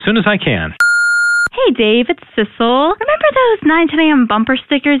soon as I can. Hey Dave, it's Sissel. Remember those 9 10 a.m. bumper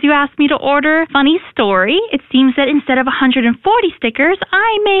stickers you asked me to order? Funny story. It seems that instead of 140 stickers,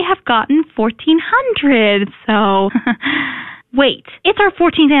 I may have gotten 1,400. So, wait. It's our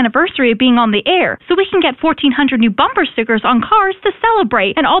 14th anniversary of being on the air, so we can get 1,400 new bumper stickers on cars to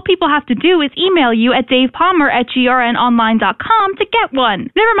celebrate. And all people have to do is email you at davepalmer@grnonline.com to get one.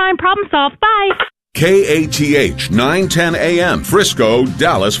 Never mind, problem solved. Bye. KATH 910 AM, Frisco,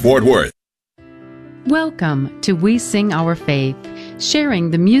 Dallas, Fort Worth. Welcome to We Sing Our Faith,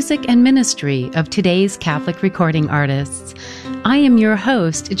 sharing the music and ministry of today's Catholic recording artists. I am your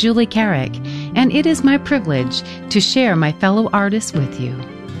host, Julie Carrick, and it is my privilege to share my fellow artists with you.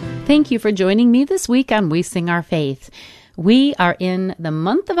 Thank you for joining me this week on We Sing Our Faith. We are in the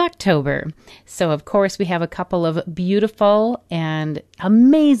month of October, so of course we have a couple of beautiful and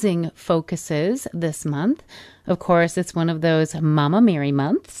amazing focuses this month. Of course, it's one of those Mama Mary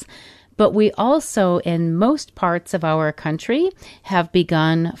months. But we also, in most parts of our country, have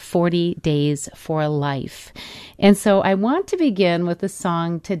begun 40 Days for Life. And so I want to begin with a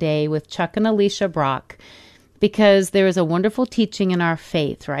song today with Chuck and Alicia Brock, because there is a wonderful teaching in our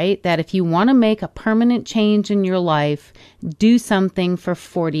faith, right? That if you want to make a permanent change in your life, do something for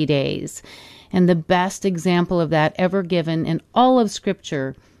 40 days. And the best example of that ever given in all of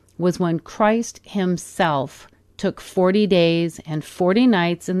Scripture was when Christ himself took 40 days and 40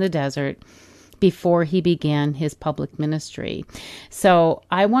 nights in the desert before he began his public ministry. So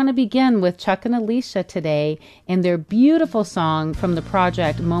I want to begin with Chuck and Alicia today and their beautiful song from the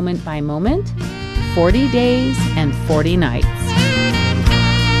project Moment by Moment, 40 Days and 40 Nights.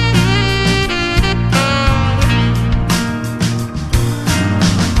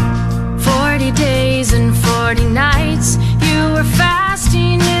 40 days and 40 nights, you were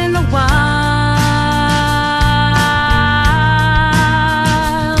fasting in the wild.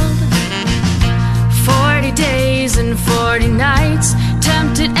 40 nights,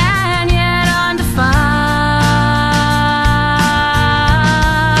 tempted and yet undefiled.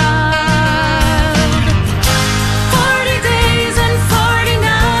 40 days and 40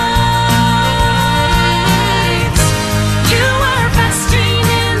 nights, you were fasting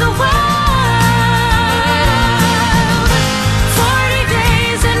in the wild. 40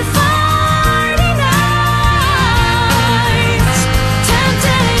 days and 40 nights,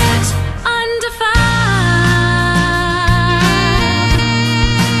 tempted yet undefiled.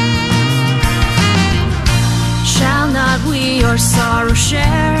 Your sorrow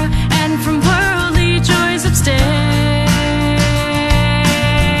share, and from worldly joys abstain.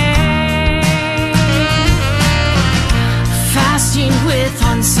 Fasting with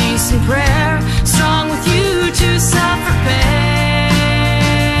unceasing prayer, strong with you to suffer pain.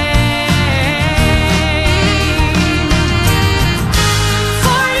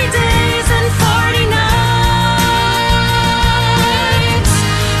 40 days and 40 nights,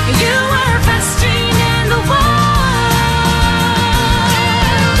 you were fasting in the wild.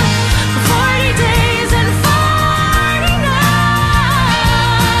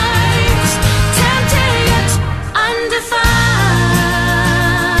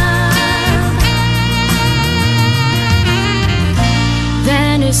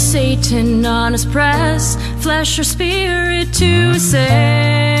 Satan on his press, flesh or spirit to assail.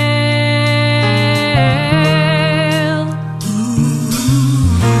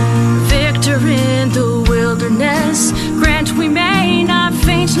 Victor in the wilderness, grant we may not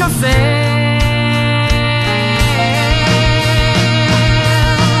faint nor fail.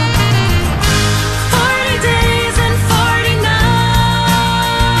 40 days and 40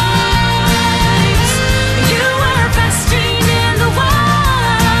 nights, you were fasting in the wild.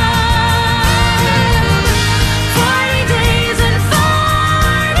 40 days and 40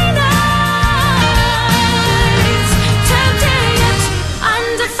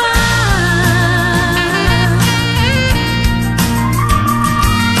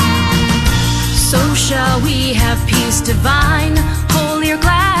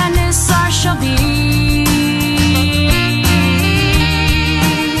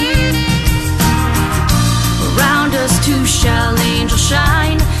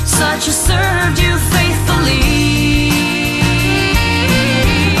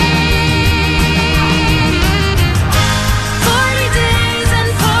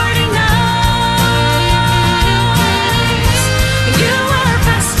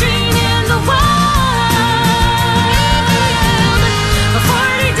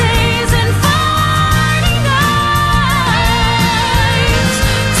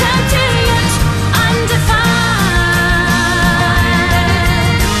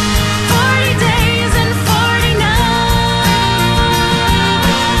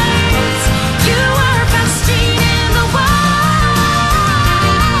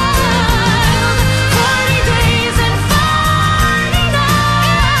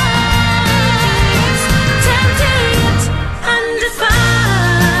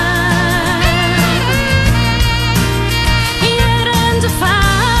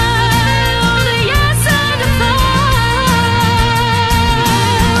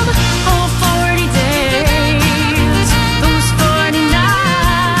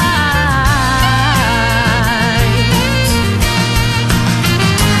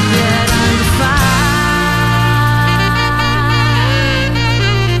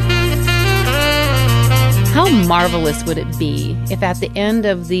 marvelous would it be if at the end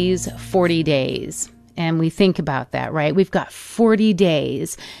of these 40 days, and we think about that, right? We've got 40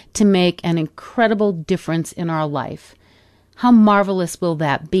 days to make an incredible difference in our life. How marvelous will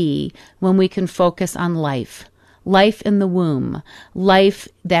that be when we can focus on life? Life in the womb, life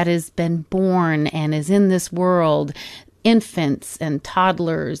that has been born and is in this world, infants and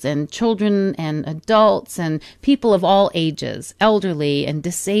toddlers and children and adults and people of all ages, elderly and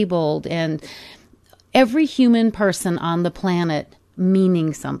disabled, and every human person on the planet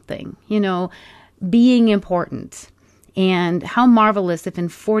meaning something, being important. And how marvelous if in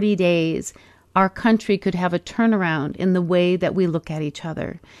 40 days our country could have a turnaround in the way that we look at each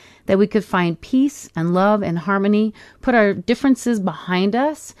other, that we could find peace and love and harmony, put our differences behind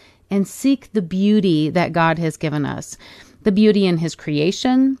us, and seek the beauty that God has given us, the beauty in His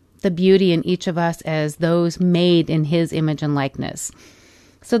creation, the beauty in each of us as those made in His image and likeness.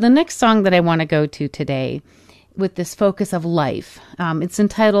 So the next song that I want to go to today with this focus of life, it's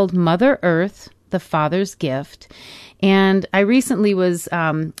entitled Mother Earth, the Father's Gift. And I recently was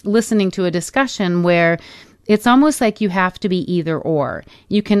listening to a discussion where it's almost like you have to be either or.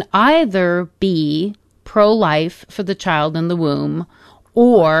 You can either be pro-life for the child in the womb,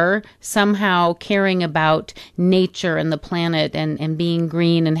 or somehow caring about nature and the planet and being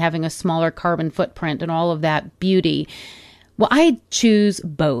green and having a smaller carbon footprint and all of that beauty. Well, I choose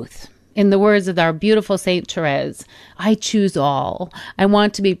both. In the words of our beautiful Saint Therese, I choose all. I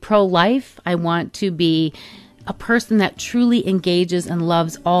want to be pro-life. I want to be a person that truly engages and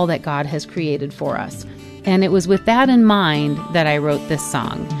loves all that God has created for us. And it was with that in mind that I wrote this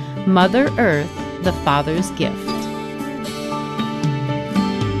song, Mother Earth, the Father's Gift.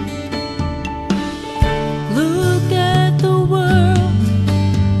 Look at the world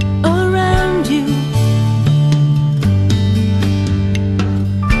around you.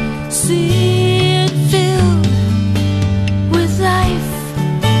 See it filled with life.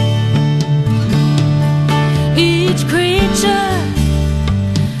 Each creature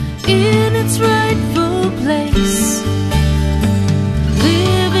in its rightful place,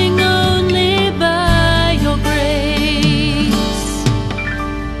 living only by your grace.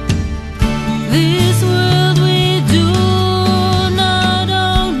 This world we do not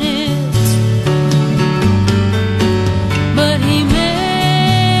own it, but He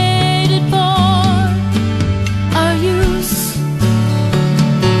made it for our use.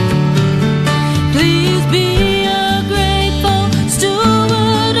 Please be a grateful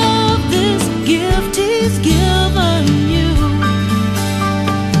steward of this gift He's given you.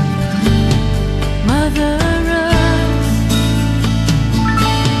 Mother Earth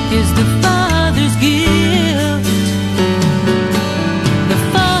is the Father's gift, the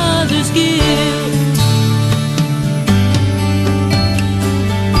Father's gift.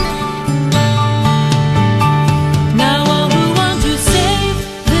 Now all who want to save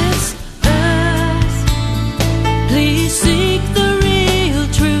this earth, please seek the real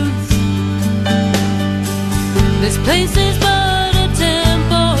truth. This place is but a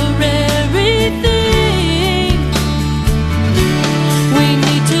temporary thing. We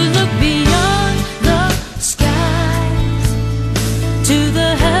need to look beyond the skies to the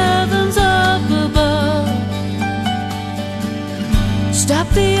heavens up above. Stop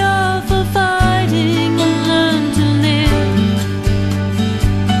the awful fighting and learn to live.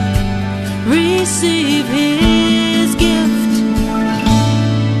 Receive His gift,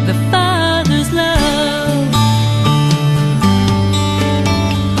 the Father's love.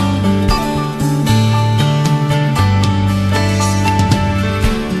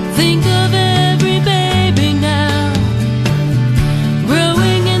 Think of every baby now,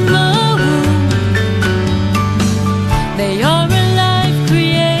 growing in the womb. They are a life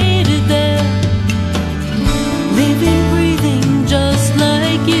created there, living, breathing just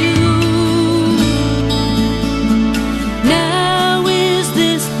like you. Now is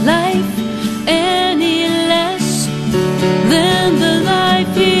this life any less than the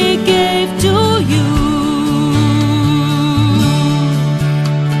life He gave to you?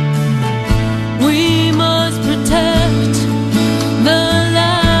 We must protect the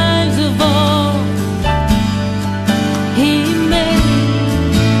lives of all He made.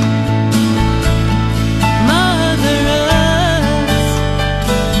 Mother Earth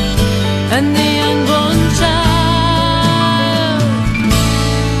and the unborn child,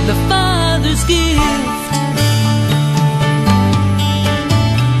 the Father's gift.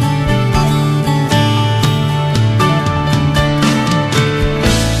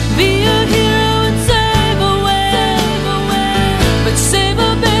 Be a hero and save a way, but save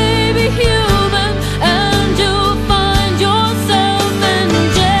a baby human and you'll find yourself in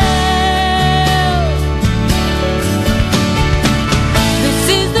jail.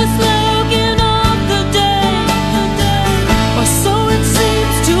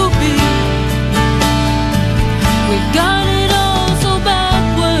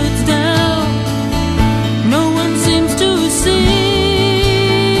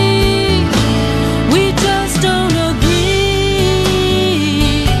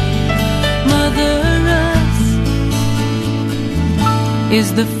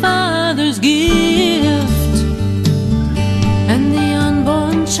 is the Father's gift, and the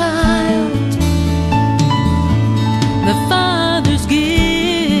unborn child, the Father's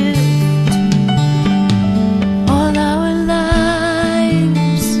gift, all our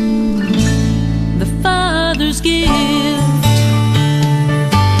lives, the Father's gift.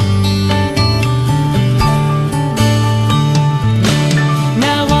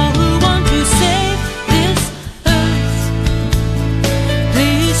 Now all who want to save this earth,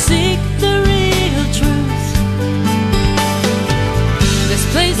 please seek the real truth. This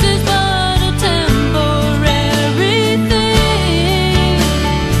place is but a temporary thing.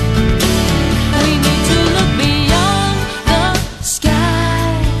 We need to look beyond the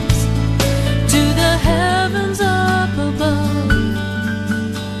skies to the heavens up above.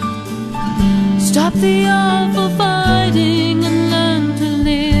 Stop the awful fighting and learn to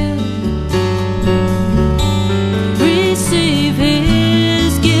live. Receive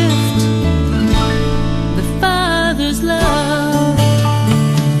His gift, the Father's love.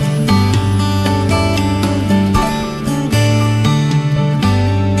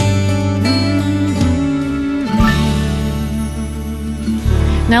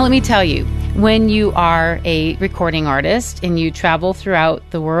 Now, let me tell you, when you are a recording artist and you travel throughout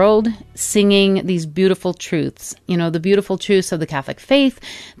the world singing these beautiful truths, you know, the beautiful truths of the Catholic faith,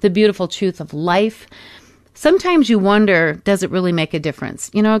 the beautiful truth of life, sometimes you wonder, does it really make a difference?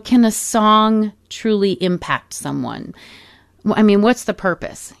 You know, can a song truly impact someone? I mean, what's the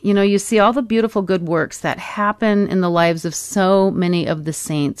purpose? You know, you see all the beautiful good works that happen in the lives of so many of the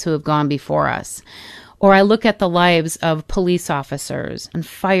saints who have gone before us. Or I look at the lives of police officers and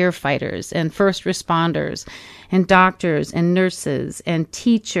firefighters and first responders and doctors and nurses and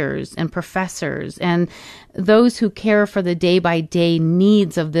teachers and professors and those who care for the day-by-day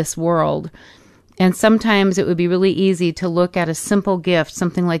needs of this world. And sometimes it would be really easy to look at a simple gift,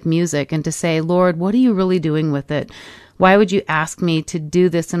 something like music, and to say, Lord, what are you really doing with it? Why would you ask me to do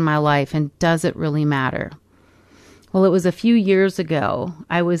this in my life? And does it really matter? Well, it was a few years ago.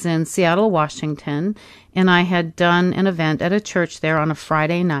 I was in Seattle, Washington, and I had done an event at a church there on a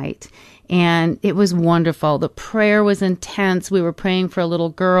Friday night. And it was wonderful. The prayer was intense. We were praying for a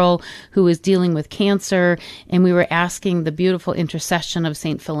little girl who was dealing with cancer, and we were asking the beautiful intercession of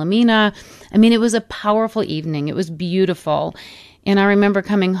St. Philomena. I mean, it was a powerful evening. It was beautiful. And I remember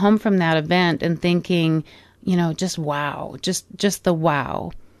coming home from that event and thinking, you know, just wow, just the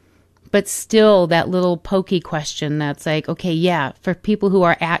wow. But still that little pokey question that's like, okay, yeah, for people who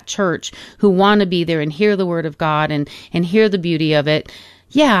are at church, who want to be there and hear the word of God and hear the beauty of it,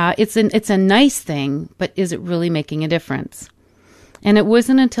 yeah, it's a nice thing, but is it really making a difference? And it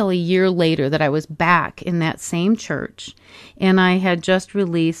wasn't until a year later that I was back in that same church, and I had just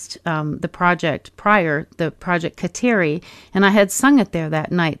released the project Kateri, and I had sung it there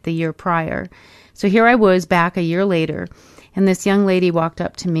that night the year prior. So here I was back a year later, and this young lady walked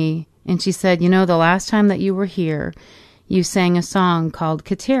up to me, and she said, you know, the last time that you were here, you sang a song called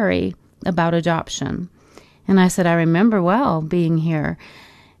Kateri about adoption. And I said, I remember well being here.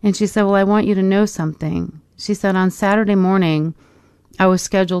 And she said, well, I want you to know something. She said, on Saturday morning, I was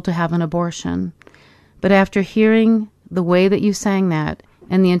scheduled to have an abortion. But after hearing the way that you sang that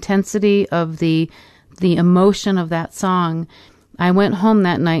and the intensity of the emotion of that song, I went home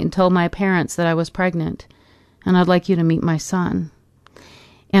that night and told my parents that I was pregnant and I'd like you to meet my son.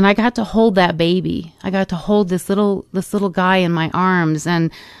 And I got to hold that baby. I got to hold this little guy in my arms,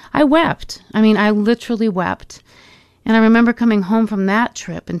 and I wept. I mean, I literally wept. And I remember coming home from that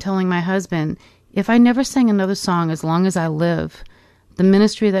trip and telling my husband, if I never sang another song as long as I live, the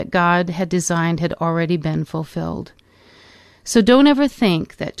ministry that God had designed had already been fulfilled. So don't ever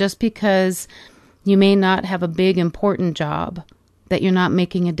think that just because you may not have a big, important job, that you're not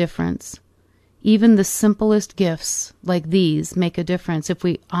making a difference. Even the simplest gifts like these make a difference if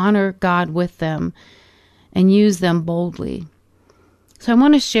we honor God with them and use them boldly. So I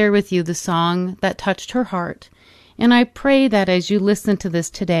want to share with you the song that touched her heart. And I pray that as you listen to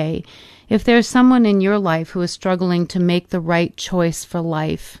this today, if there's someone in your life who is struggling to make the right choice for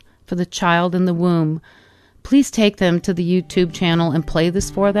life, for the child in the womb, please take them to the YouTube channel and play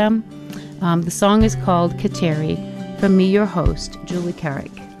this for them. The song is called Kateri, from me, your host, Julie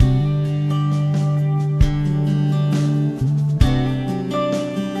Carrick.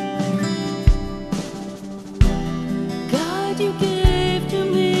 You gave to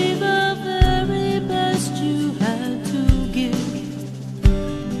me the very best you had to give.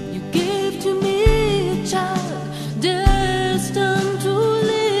 You gave to me a child destined to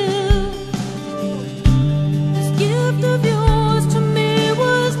live. This gift of yours to me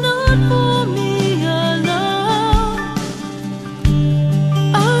was not for me alone.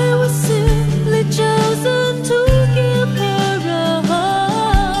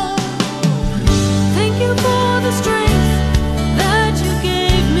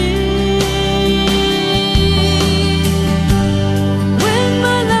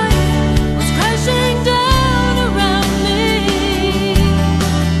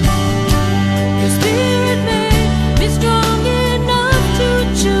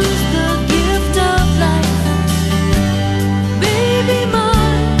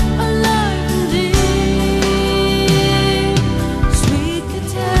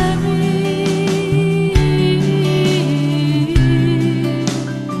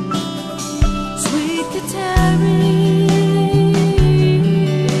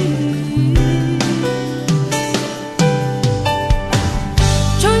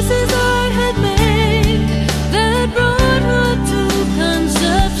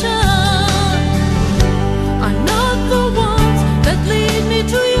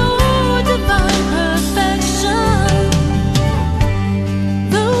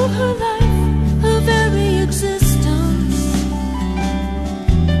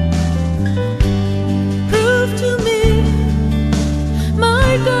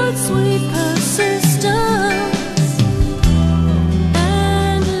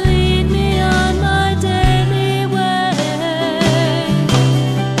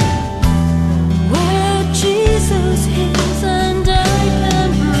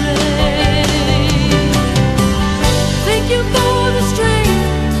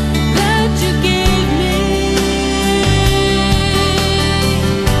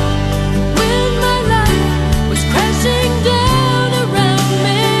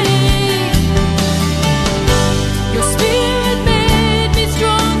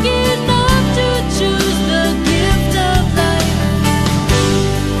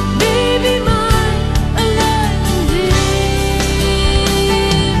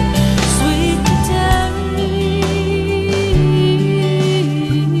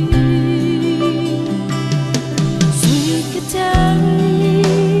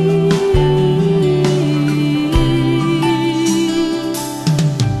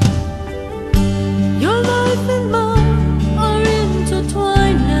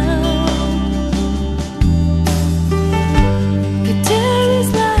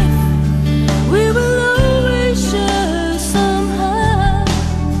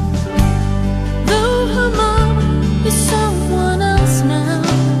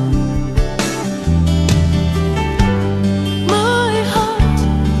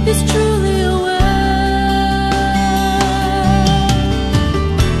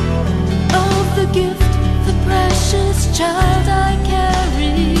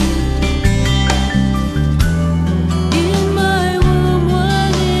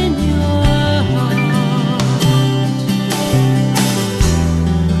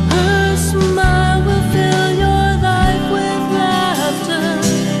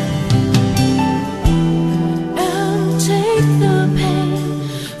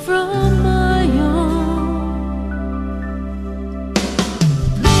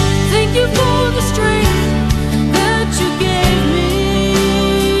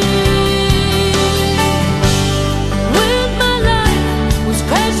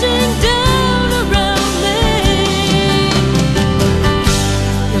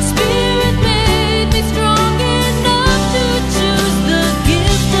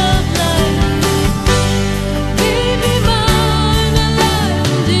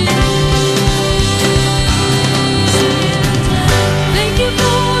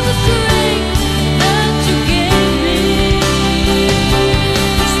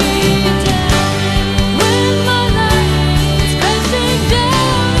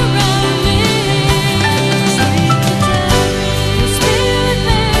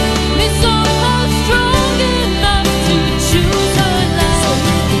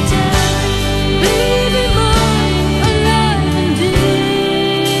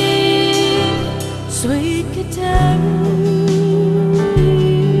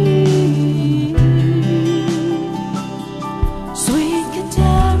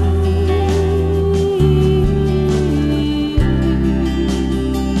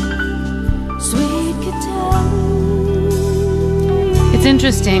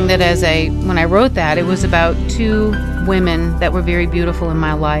 interesting that when I wrote that, it was about two women that were very beautiful in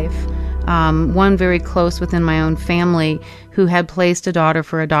my life. One very close within my own family who had placed a daughter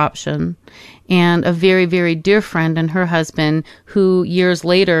for adoption, and a very, very dear friend and her husband who years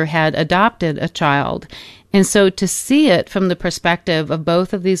later had adopted a child. And so to see it from the perspective of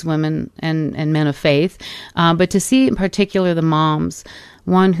both of these women and men of faith, but to see in particular the moms,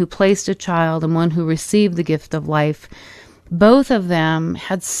 one who placed a child and one who received the gift of life, both of them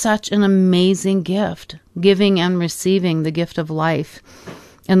had such an amazing gift, giving and receiving the gift of life,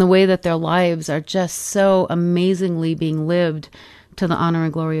 and the way that their lives are just so amazingly being lived to the honor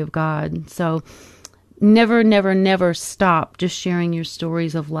and glory of God. So never, never, never stop just sharing your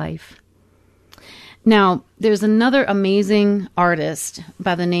stories of life. Now, there's another amazing artist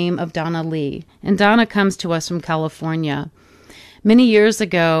by the name of Donna Lee, and Donna comes to us from California. Many years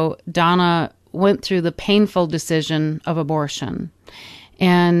ago, Donna went through the painful decision of abortion.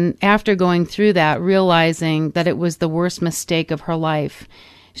 And after going through that, realizing that it was the worst mistake of her life,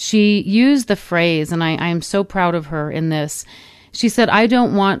 she used the phrase, and I am so proud of her in this. She said, "I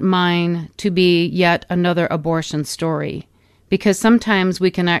don't want mine to be yet another abortion story." Because sometimes we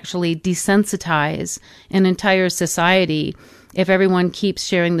can actually desensitize an entire society if everyone keeps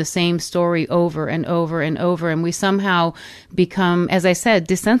sharing the same story over and over and over, and we somehow become, as I said,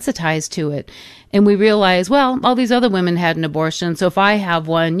 desensitized to it. And we realize, well, all these other women had an abortion, so if I have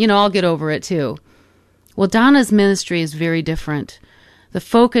one, I'll get over it too. Well, Donna's ministry is very different. The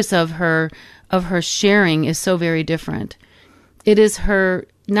focus of her sharing is so very different. It is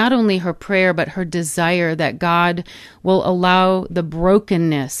not only her prayer, but her desire that God will allow the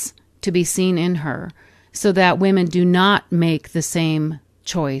brokenness to be seen in her, so that women do not make the same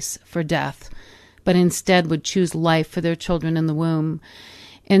choice for death, but instead would choose life for their children in the womb.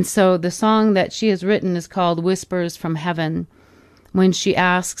 And so the song that she has written is called Whispers from Heaven, when she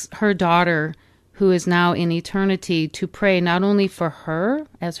asks her daughter, who is now in eternity, to pray not only for her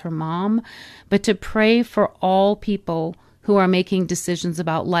as her mom, but to pray for all people who are making decisions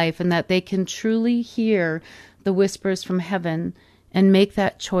about life, and that they can truly hear the whispers from heaven and make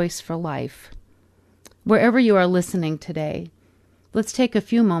that choice for life. Wherever you are listening today, let's take a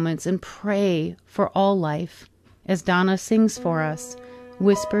few moments and pray for all life as Donna sings for us,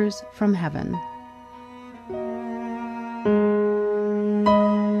 Whispers from Heaven.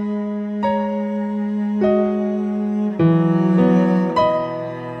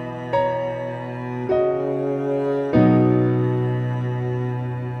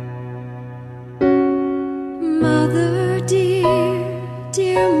 Mother,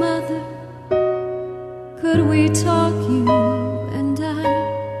 dear mother, could we talk, you and I?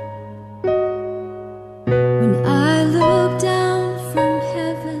 When I look down from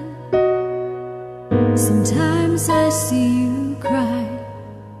heaven, sometimes I see you cry.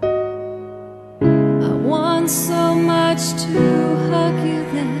 I want so much to hug you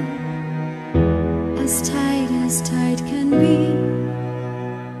then, as tight can be.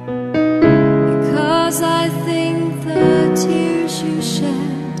 I think the tears you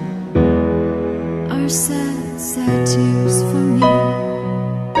shed are sad, sad tears for me.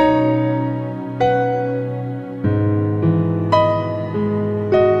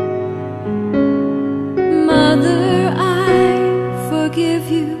 Mother, I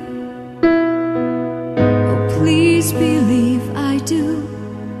forgive you. Oh, please believe I do.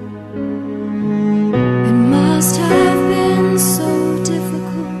 It must have been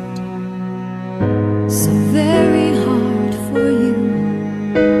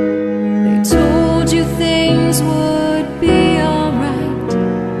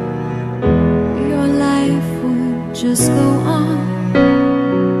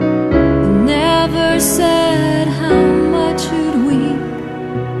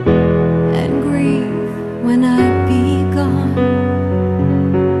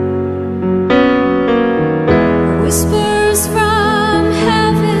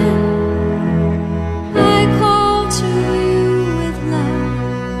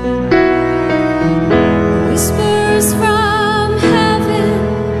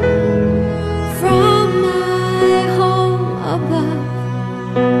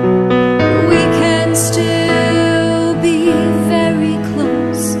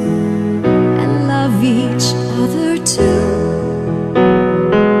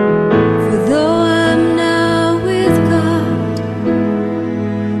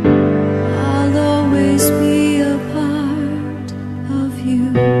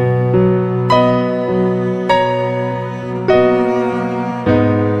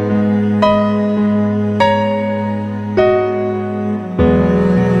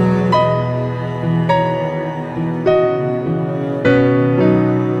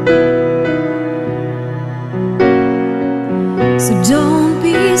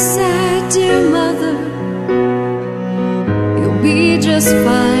just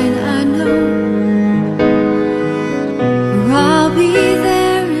fine, I know. For I'll be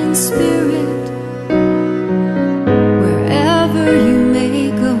there in spirit, wherever you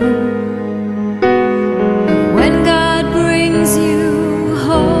may go. When God brings you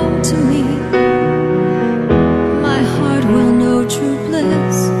home to me, my heart will know true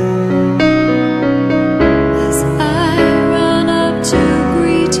bliss. As I run up to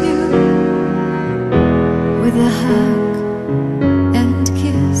greet you with a hug and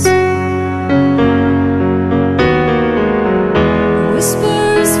kiss.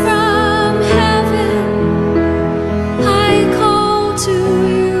 Whispers from heaven, I call to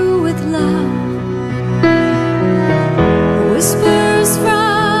you with love. Whispers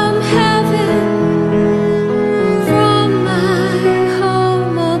from heaven, from my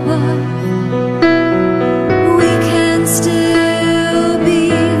home above. We can still be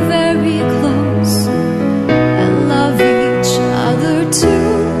very close and love each other too.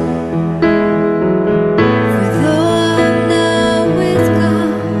 For though I'm now with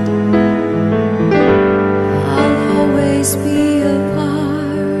God, I'll always be a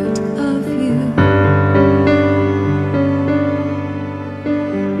part of you.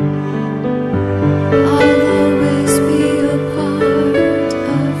 I'll always be a part of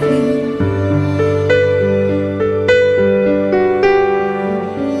you.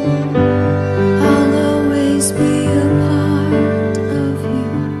 I'll always be a part of you.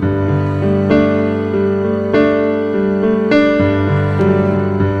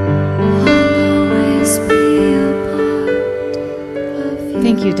 I'll always be a part of you.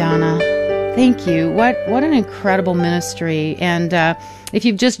 Thank you, Donna. Thank you. What an incredible ministry. And if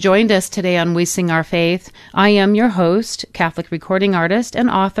you've just joined us today on We Sing Our Faith, I am your host, Catholic recording artist and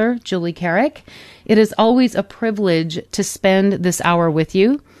author, Julie Carrick. It is always a privilege to spend this hour with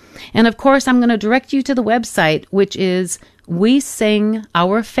you. And of course, I'm going to direct you to the website, which is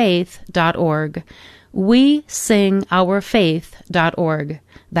wesingourfaith.org. wesingourfaith.org.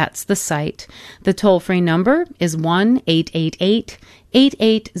 That's the site. The toll-free number is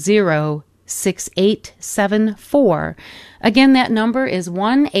 1-888-880-6874. Again, that number is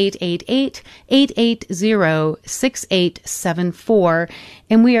 1-888-880-6874.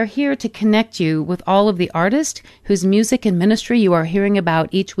 And we are here to connect you with all of the artists whose music and ministry you are hearing about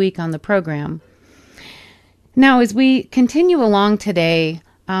each week on the program. Now, as we continue along today,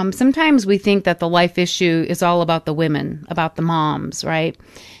 sometimes we think that the life issue is all about the women, about the moms, right?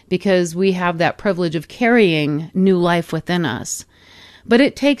 Because we have that privilege of carrying new life within us. But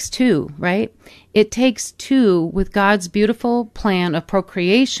it takes two, right? It takes two with God's beautiful plan of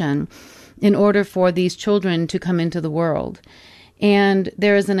procreation in order for these children to come into the world. And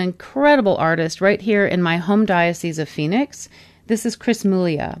there is an incredible artist right here in my home diocese of Phoenix. This is Chris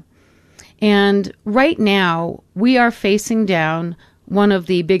Muglia. And right now, we are facing down one of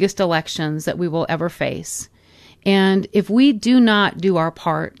the biggest elections that we will ever face. And if we do not do our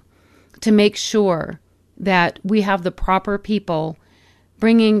part to make sure that we have the proper people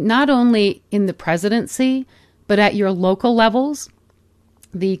bringing not only in the presidency, but at your local levels,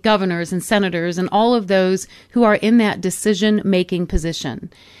 the governors and senators and all of those who are in that decision-making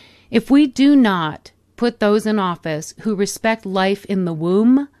position. If we do not put those in office who respect life in the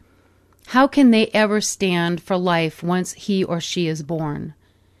womb, how can they ever stand for life once he or she is born?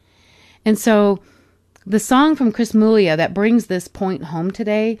 And so the song from Chris Muglia that brings this point home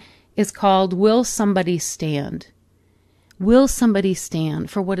today is called Will Somebody Stand? Will somebody stand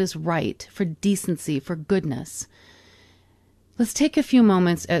for what is right, for decency, for goodness? Let's take a few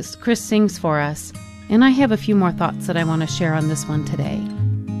moments as Chris sings for us, and I have a few more thoughts that I want to share on this one today.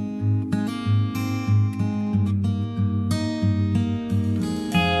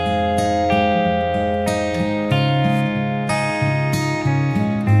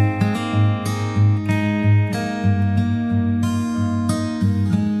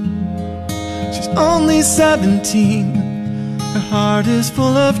 She's only 17. Her heart is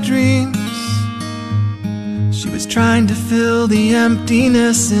full of dreams. She was trying to fill the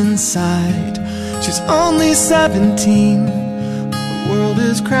emptiness inside. She's only 17. The world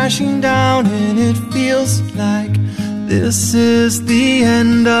is crashing down and it feels like this is the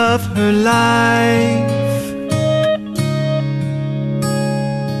end of her life.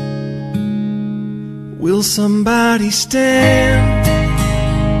 Will somebody stand?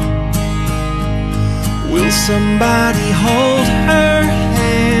 Will somebody hold her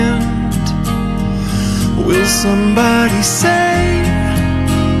hand? Will somebody say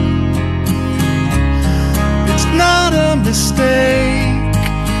it's not a mistake?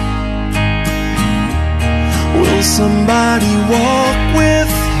 Will somebody walk with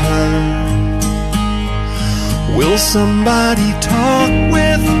her? Will somebody talk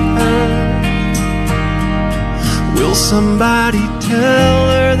with her? Will somebody tell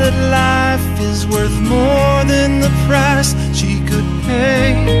her that life is worth more than the price she could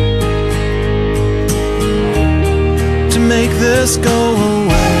pay to make this go away?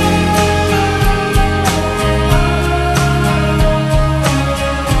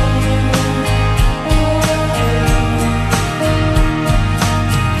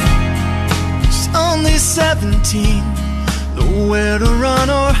 She's only 17, nowhere to run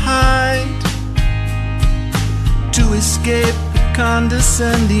or hide, to escape the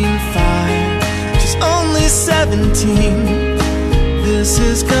condescending fire. She's only 17. This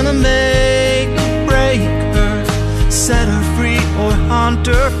is gonna make or break her, set her free or haunt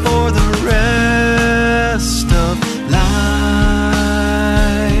her for the rest of life.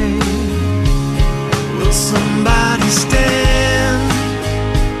 Will somebody stand?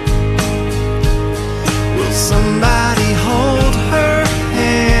 Will somebody hold her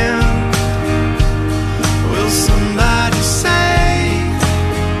hand? Will somebody say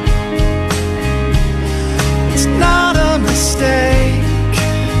it's not a mistake?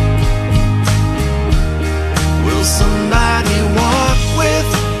 Will somebody walk with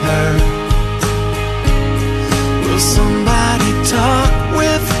her? Will somebody talk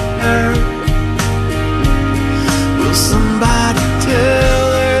with her? Will somebody tell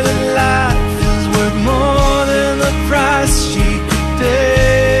her that life is worth more than the price she could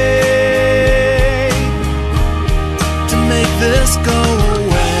pay to make this go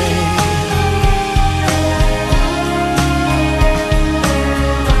away?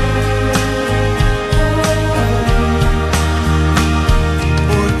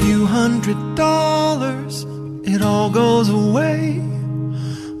 For a few $100s, it all goes away.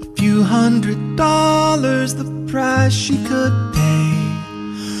 A few $100, the price she could pay.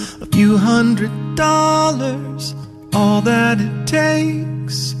 A few $100, all that it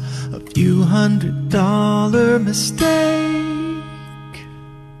takes. A few $100 mistake.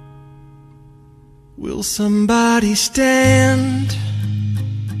 Will somebody stand?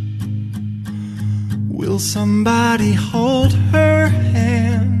 Will somebody hold her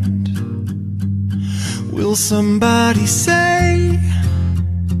hand? Will somebody say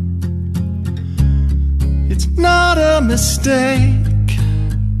it's not a mistake?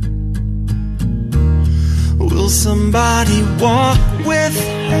 Will somebody walk with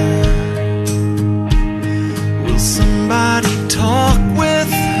her? Will somebody talk with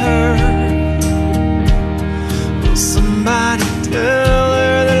her? Will somebody tell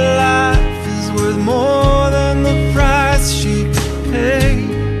her that life is worth more than the price she could pay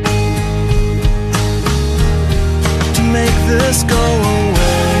to make this go away?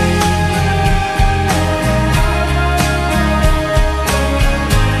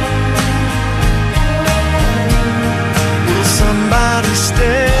 Will somebody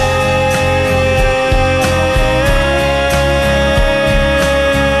stand?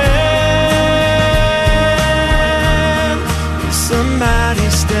 Will somebody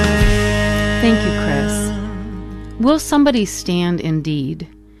stand? Thank you, Chris. Will somebody stand indeed?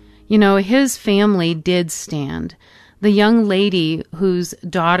 You know, his family did stand. The young lady whose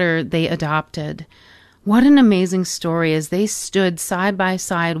daughter they adopted. What an amazing story as they stood side by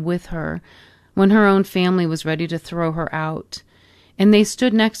side with her when her own family was ready to throw her out. And they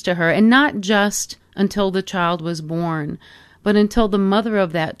stood next to her, and not just until the child was born, but until the mother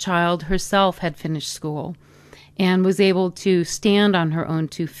of that child herself had finished school and was able to stand on her own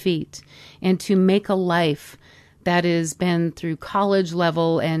 2 feet and to make a life that has been through college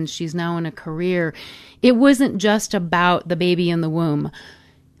level, and she's now in a career. It wasn't just about the baby in the womb.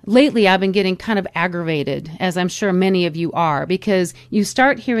 Lately, I've been getting kind of aggravated, as I'm sure many of you are, because you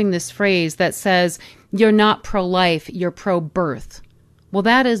start hearing this phrase that says, you're not pro-life, you're pro-birth. Well,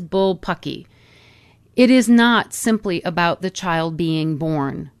 that is bull-pucky. It is not simply about the child being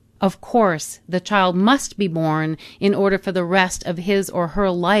born. Of course, the child must be born in order for the rest of his or her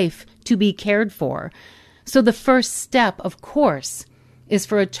life to be cared for. So the first step, of course, is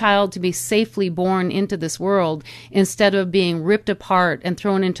for a child to be safely born into this world instead of being ripped apart and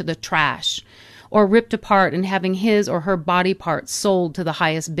thrown into the trash, or ripped apart and having his or her body parts sold to the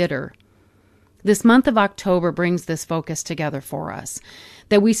highest bidder. This month of October brings this focus together for us,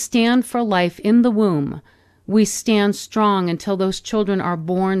 that we stand for life in the womb. We stand strong until those children are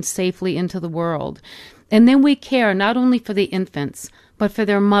born safely into the world. And then we care not only for the infants, but for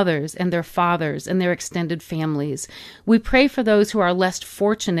their mothers and their fathers and their extended families. We pray for those who are less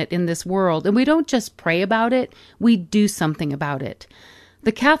fortunate in this world, and we don't just pray about it, we do something about it.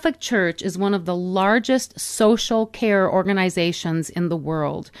 The Catholic Church is one of the largest social care organizations in the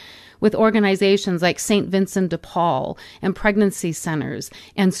world, with organizations like St. Vincent de Paul and pregnancy centers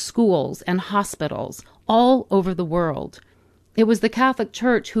and schools and hospitals all over the world. It was the Catholic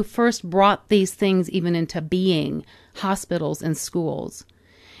Church who first brought these things even into being, hospitals and schools.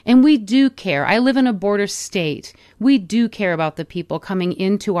 And we do care. I live in a border state. We do care about the people coming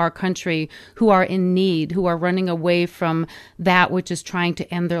into our country who are in need, who are running away from that which is trying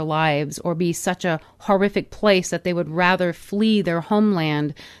to end their lives or be such a horrific place that they would rather flee their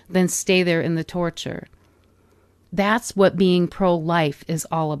homeland than stay there in the torture. That's what being pro-life is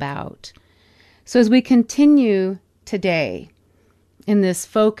all about. So as we continue today in this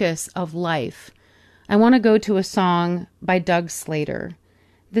focus of life, I want to go to a song by Doug Slater.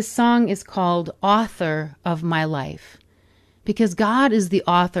 This song is called Author of My Life, because God is the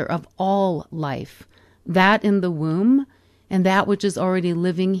author of all life, that in the womb and that which is already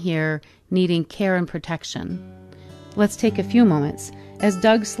living here, needing care and protection. Let's take a few moments as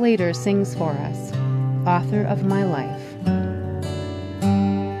Doug Slater sings for us, Author of My Life.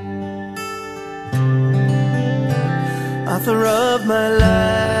 Author of my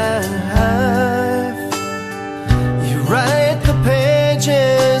life, you write the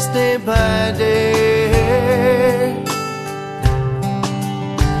pages day by day,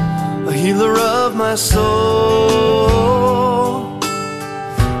 a healer of my soul.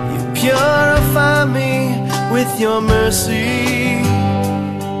 You purify me with your mercy,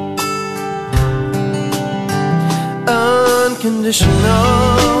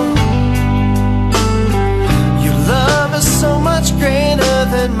 unconditional. Your love is so much greater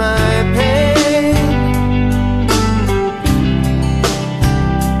than my pain.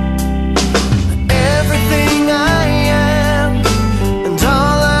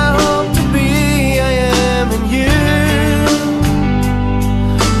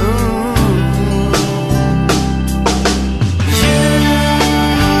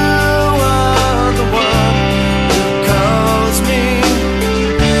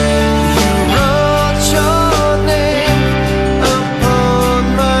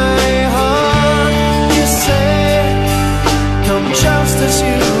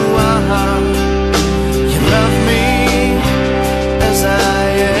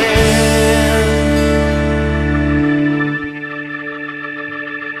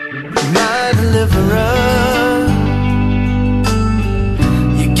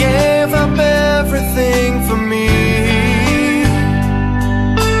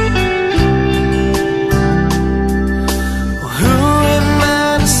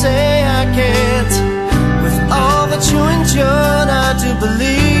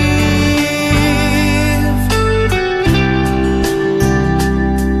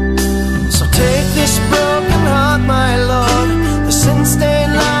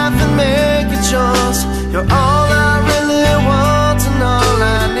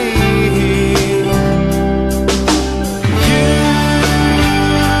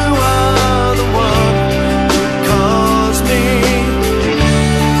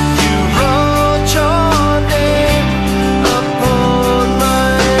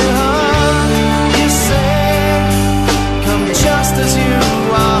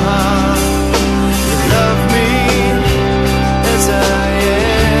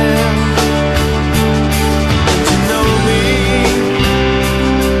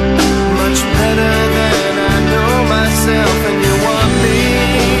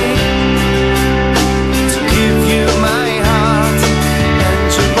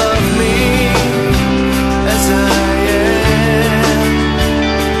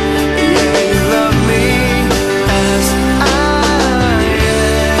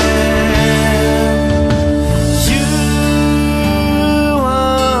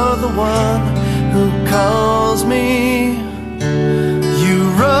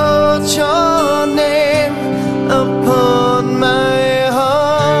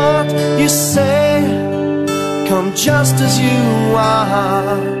 Just as you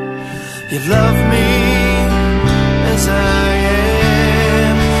are, you love me as I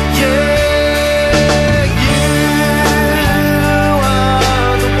am. Yeah, you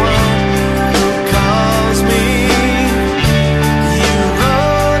are the one who calls me. You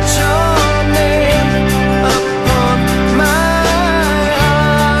wrote your name upon my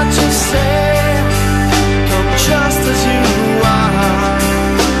heart. You said, come just as you are.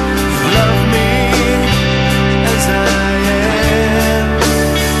 You love me as I am.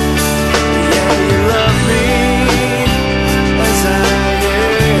 Yeah, you love me.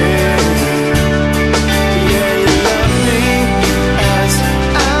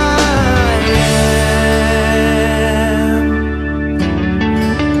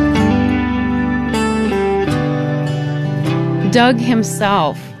 Doug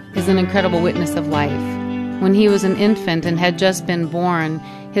himself is an incredible witness of life. When he was an infant and had just been born,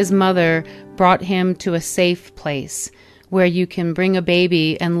 his mother brought him to a safe place where you can bring a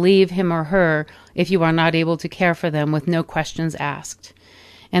baby and leave him or her if you are not able to care for them with no questions asked.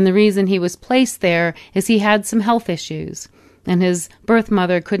 And the reason he was placed there is he had some health issues, and his birth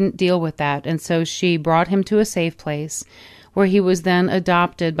mother couldn't deal with that, and so she brought him to a safe place where he was then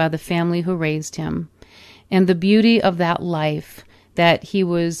adopted by the family who raised him. And the beauty of that life that he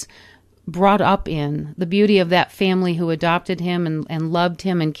was brought up in, the beauty of that family who adopted him and loved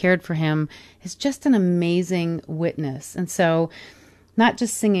him and cared for him, is just an amazing witness. And so not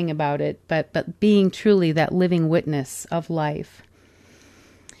just singing about it, but being truly that living witness of life.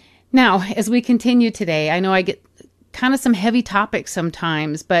 Now, as we continue today, I know I get kind of some heavy topics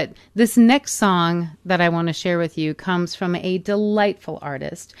sometimes, but this next song that I want to share with you comes from a delightful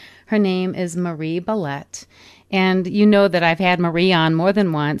artist. Her name is Marie Bellette. And you know that I've had Marie on more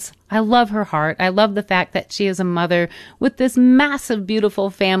than once. I love her heart. I love the fact that she is a mother with this massive, beautiful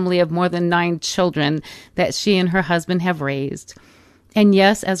family of more than 9 children that she and her husband have raised. And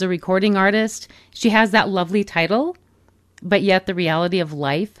yes, as a recording artist, she has that lovely title, but yet the reality of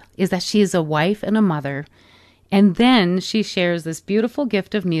life is that she is a wife and a mother. And then she shares this beautiful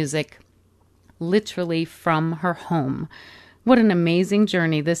gift of music, literally from her home. What an amazing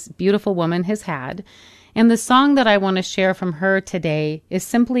journey this beautiful woman has had. And the song that I want to share from her today is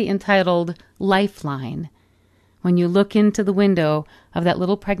simply entitled Lifeline. When you look into the window of that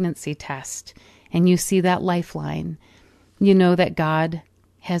little pregnancy test and you see that lifeline, you know that God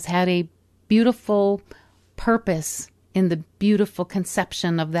has had a beautiful purpose in the beautiful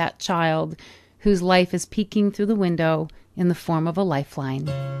conception of that child whose life is peeking through the window in the form of a lifeline.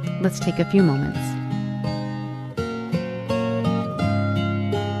 Let's take a few moments.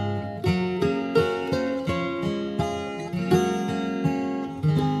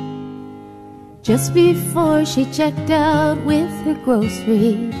 Just before she checked out with her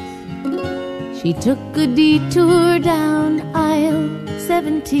groceries, she took a detour down aisle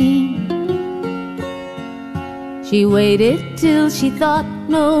 17. She waited till she thought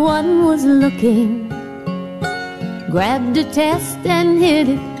no one was looking, grabbed a test and hid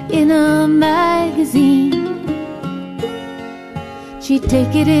it in a magazine. She'd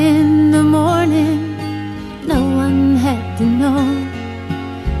take it in the morning, no one had to know.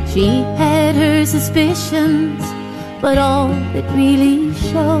 She had her suspicions, but all it really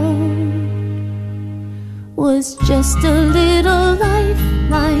showed was just a little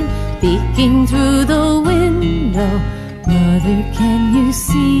lifeline peeking through the window. Mother, can you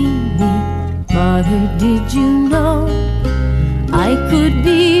see me? Mother, did you know I could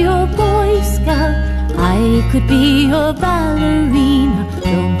be your Boy Scout? I could be your ballerina.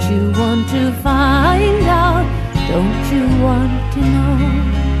 Don't you want to find out? Don't you want to know?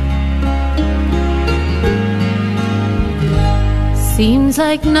 Seems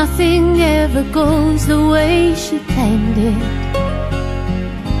like nothing ever goes the way she planned it,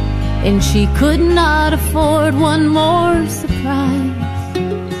 and she could not afford one more surprise.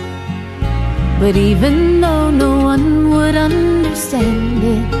 But even though no one would understand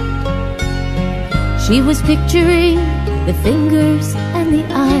it, she was picturing the fingers and the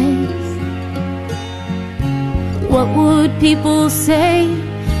eyes. What would people say?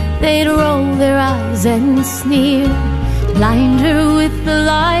 They'd roll their eyes and sneer, blind her with the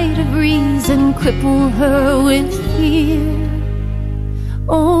light of reason, cripple her with fear.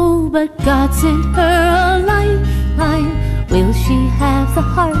 Oh, but God sent her a lifeline. Will she have the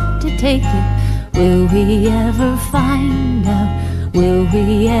heart to take it? Will we ever find out? Will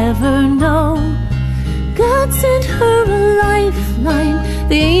we ever know? God sent her a lifeline.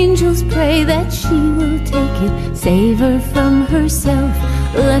 The angels pray that she will take it. Save her from herself.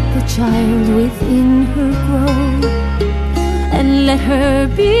 Let the child within her grow, and let her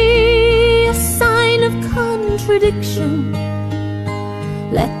be a sign of contradiction.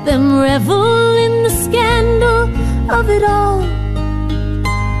 Let them revel in the scandal of it all,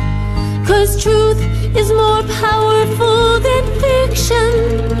 'cause truth is more powerful than fiction.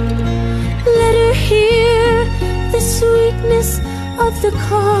 Let her hear the sweetness of the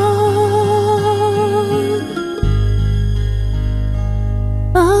call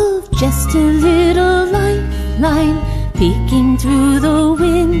of just a little lifeline peeking through the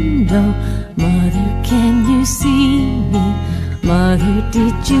window. Mother, can you see me? Mother,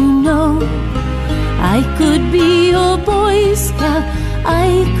 did you know I could be your Boy Scout?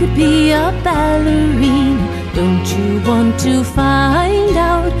 I could be a ballerina. Don't you want to find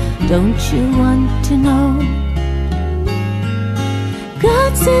out? Don't you want to know?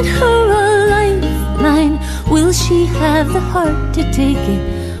 God sent her a lifeline. line. Will she have the heart to take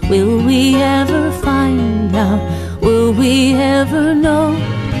it? Will we ever find out? Will we ever know?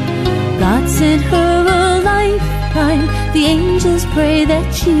 God sent her a lifeline. The angels pray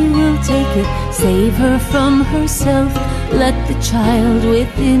that she will take it. Save her from herself. Let the child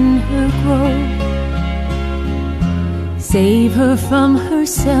within her grow. Save her from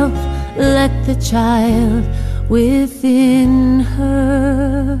herself. Let the child within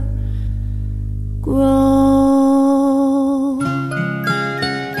her grow.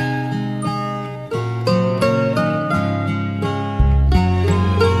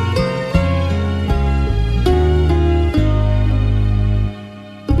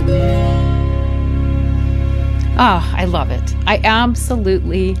 Oh, I love it. I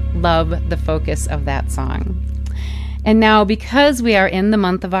absolutely love the focus of that song. And now, because we are in the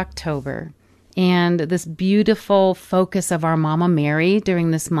month of October and this beautiful focus of our Mama Mary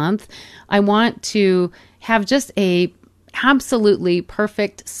during this month, I want to have just a absolutely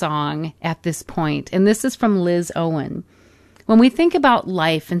perfect song at this point. And this is from Liz Owen. When we think about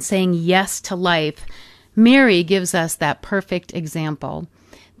life and saying yes to life, Mary gives us that perfect example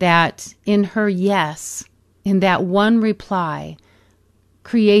that in her yes, in that one reply,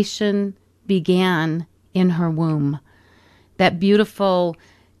 creation began in her womb. That beautiful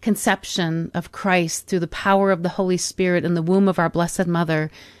conception of Christ through the power of the Holy Spirit in the womb of our Blessed Mother,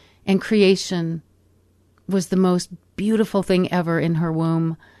 and creation was the most beautiful thing ever in her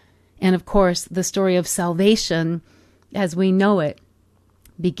womb. And of course, the story of salvation, as we know it,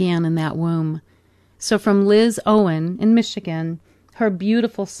 began in that womb. So from Liz Owen in Michigan, her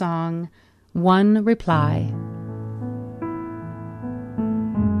beautiful song, One Reply.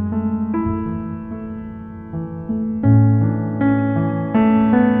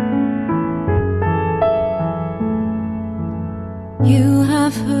 You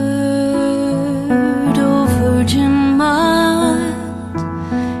have heard, O Virgin mild,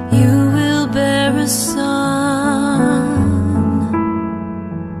 you will bear a son,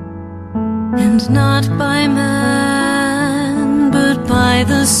 and not by man, but by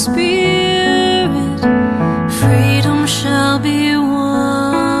the Spirit, freedom shall be won.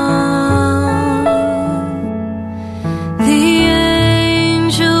 The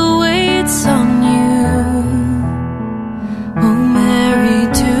angel waits on you. Oh Mary,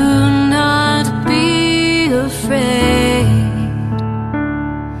 do not be afraid.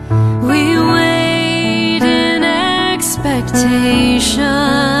 We wait in expectation.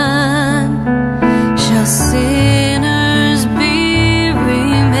 Shall sinners be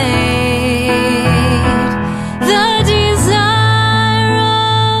remade? The desire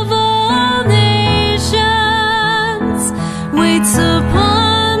of all nations waits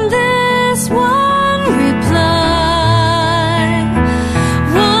upon this one reply.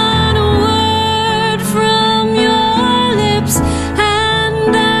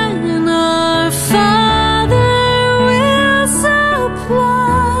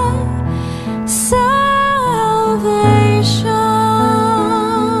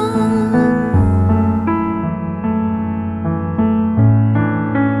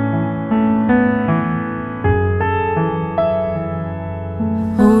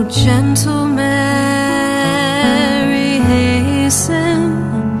 Gentle Mary, hasten,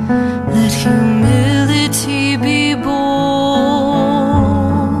 let humility be bold.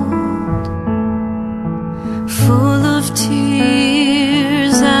 Full of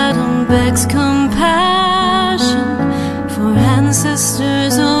tears, Adam begs compassion for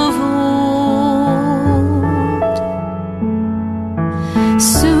ancestors of old.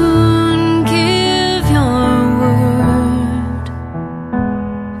 Soon give your word.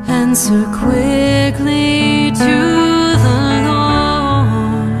 Answer quickly to the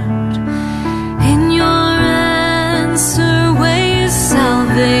Lord. In your answer ways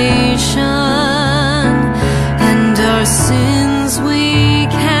salvation, and our sins we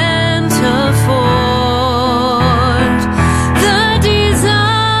can't afford. The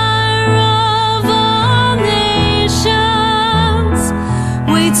desire of all nations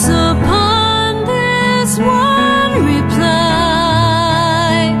waits upon this one reply.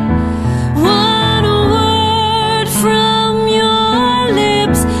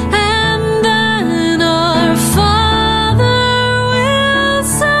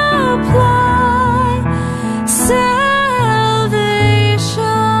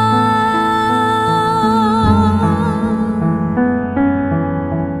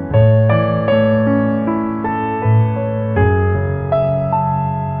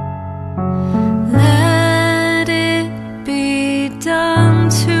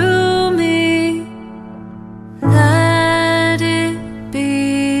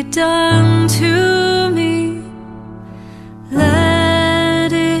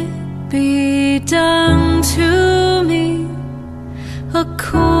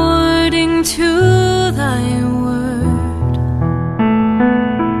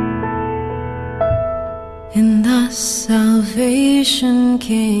 vision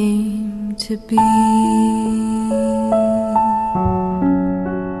came to be.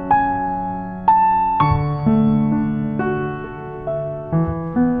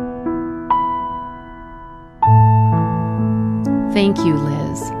 Thank you,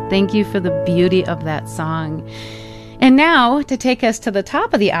 Liz. Thank you for the beauty of that song. And now, to take us to the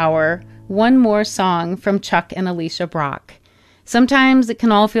top of the hour, one more song from Chuck and Alicia Brock. Sometimes it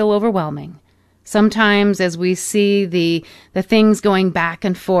can all feel overwhelming. Sometimes as we see the things going back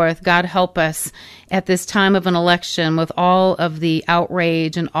and forth, God help us at this time of an election with all of the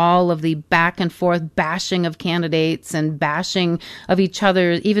outrage and all of the back and forth bashing of candidates and bashing of each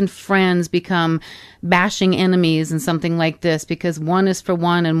other. Even friends become bashing enemies in something like this because one is for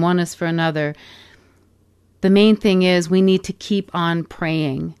one and one is for another. The main thing is we need to keep on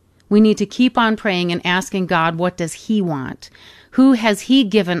praying. We need to keep on praying and asking God, what does He want? Who has He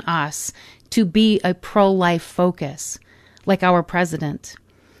given us to be a pro-life focus, like our president,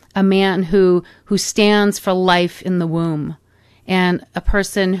 a man who stands for life in the womb, and a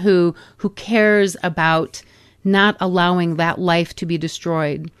person who cares about not allowing that life to be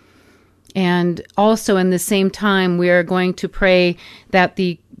destroyed. And also in the same time, we are going to pray that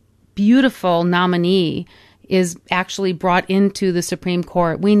the beautiful nominee is actually brought into the Supreme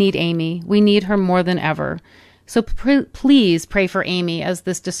Court. We need Amy. We need her more than ever. So please pray for Amy as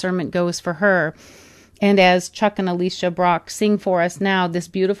this discernment goes for her. And as Chuck and Alicia Brock sing for us now, this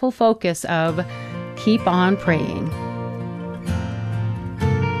beautiful focus of keep on praying.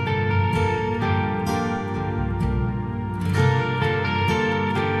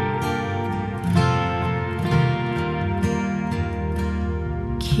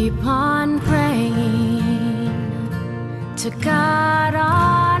 Keep on praying to God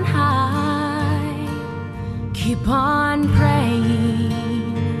on high. Keep on praying,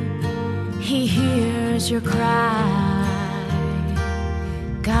 He hears your cry.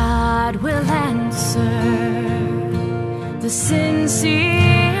 God will answer the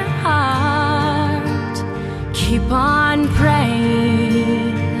sincere heart. Keep on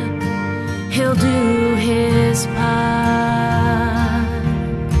praying, He'll do His part.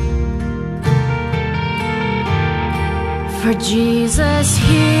 For Jesus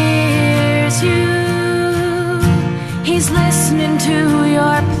hears you. He's listening to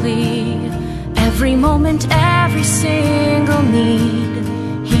your plea. Every moment, every single need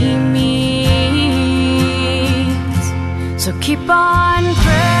He meets. So keep on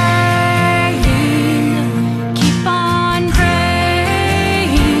praying, keep on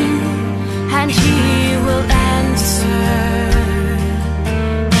praying, and He will answer.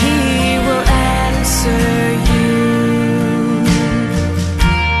 He will answer you.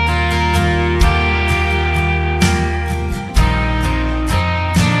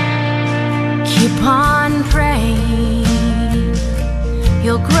 Keep on praying,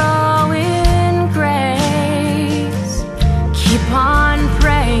 you'll grow in grace. Keep on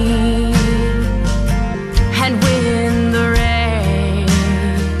praying and win the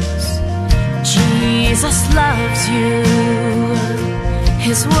race. Jesus loves you,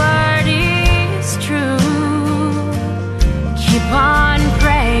 His word is true. Keep on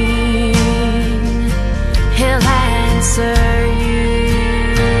praying, He'll answer you.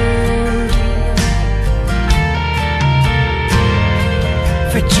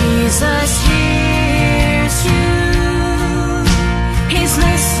 For Jesus hears you. He's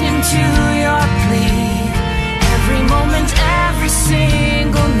listening to your plea. Every moment, every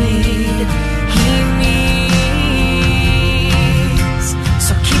single need He meets.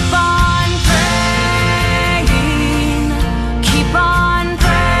 So keep on praying, keep on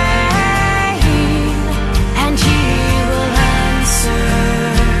praying, and He will answer.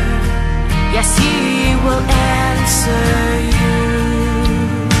 Yes, He will answer you.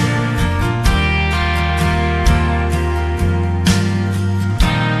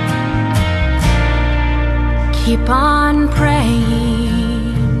 Keep on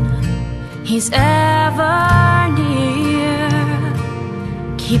praying, He's ever near.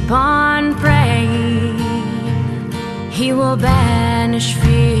 Keep on praying, He will banish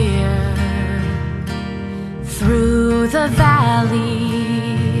fear. Through the valley,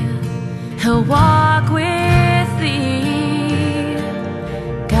 He'll walk with thee,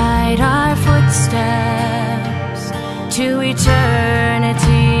 guide our footsteps to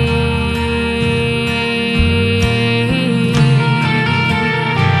eternity.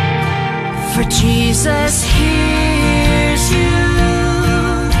 For Jesus hears you.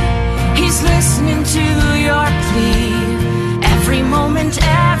 He's listening to your plea. Every moment,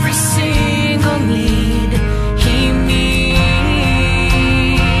 every single need He meets.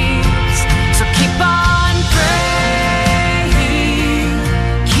 So keep on praying,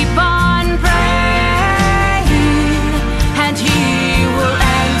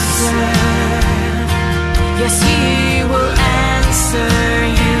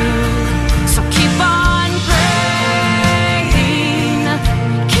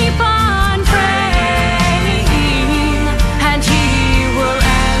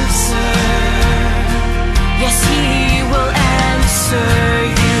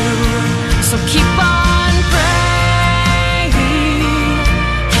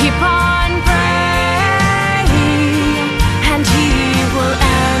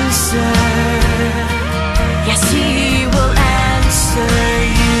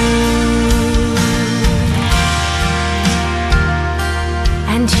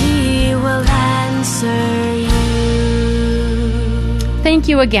 and He will answer you. Thank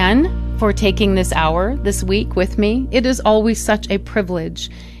you again for taking this hour this week with me. It is always such a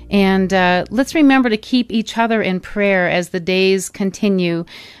privilege. And let's remember to keep each other in prayer as the days continue,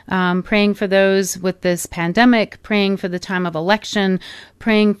 praying for those with this pandemic, praying for the time of election,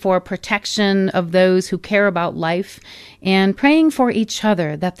 praying for protection of those who care about life, and praying for each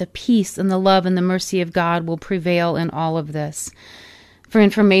other that the peace and the love and the mercy of God will prevail in all of this. For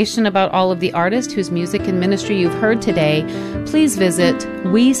information about all of the artists whose music and ministry you've heard today, please visit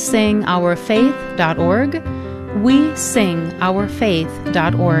wesingourfaith.org.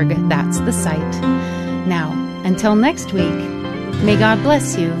 wesingourfaith.org. That's the site. Now, until next week, may God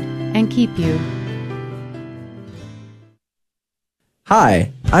bless you and keep you.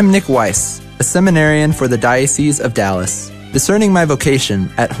 Hi, I'm Nick Weiss, a seminarian for the Diocese of Dallas. Discerning my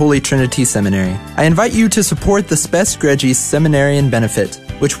vocation at Holy Trinity Seminary, I invite you to support the Spes Gregis Seminarian Benefit,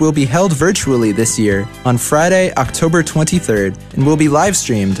 which will be held virtually this year on Friday, October 23rd, and will be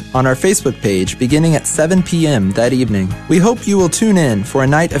live-streamed on our Facebook page beginning at 7 p.m. that evening. We hope you will tune in for a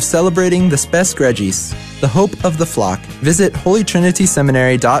night of celebrating the Spes Gregis, the hope of the flock. Visit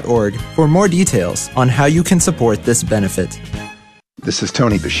holytrinityseminary.org for more details on how you can support this benefit. This is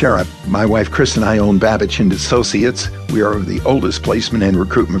Tony Bechara. My wife Chris and I own Babich & Associates. We are the oldest placement and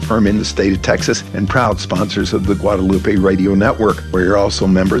recruitment firm in the state of Texas and proud sponsors of the Guadalupe Radio Network. We're also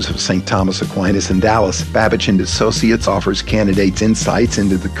members of St. Thomas Aquinas in Dallas. Babich & Associates offers candidates insights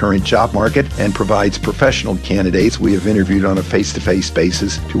into the current job market and provides professional candidates we have interviewed on a face-to-face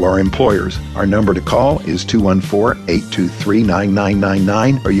basis to our employers. Our number to call is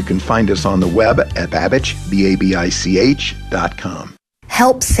 214-823-9999, or you can find us on the web at babich.com.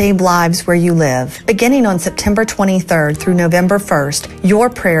 Help save lives where you live. Beginning on September 23rd through November 1st, your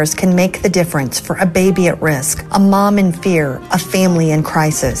prayers can make the difference for a baby at risk, a mom in fear, a family in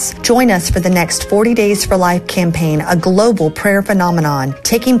crisis. Join us for the next 40 Days for Life campaign, a global prayer phenomenon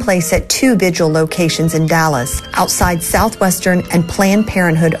taking place at 2 vigil locations in Dallas, outside Southwestern and Planned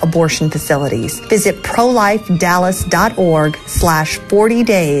Parenthood abortion facilities. Visit prolifedallas.org/40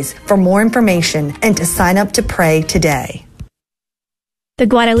 days for more information and to sign up to pray today. The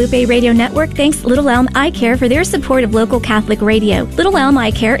Guadalupe Radio Network thanks Little Elm Eye Care for their support of local Catholic radio. Little Elm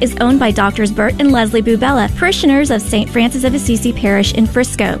Eye Care is owned by Drs. Bert and Leslie Bubella, parishioners of St. Francis of Assisi Parish in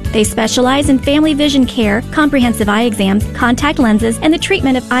Frisco. They specialize in family vision care, comprehensive eye exams, contact lenses, and the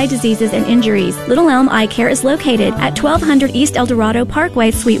treatment of eye diseases and injuries. Little Elm Eye Care is located at 1200 East El Dorado Parkway,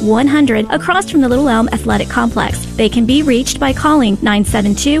 Suite 100, across from the Little Elm Athletic Complex. They can be reached by calling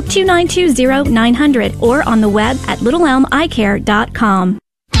 972-292-0900 or on the web at littleelmeyecare.com.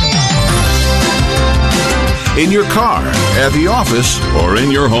 In your car, at the office, or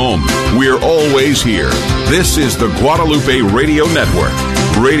in your home, we're always here. This is the Guadalupe Radio Network,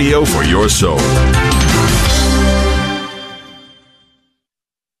 radio for your soul.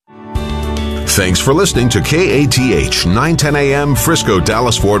 Thanks for listening to KATH 910 AM Frisco,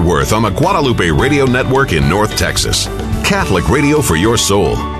 Dallas, Fort Worth on the Guadalupe Radio Network in North Texas. Catholic radio for your soul.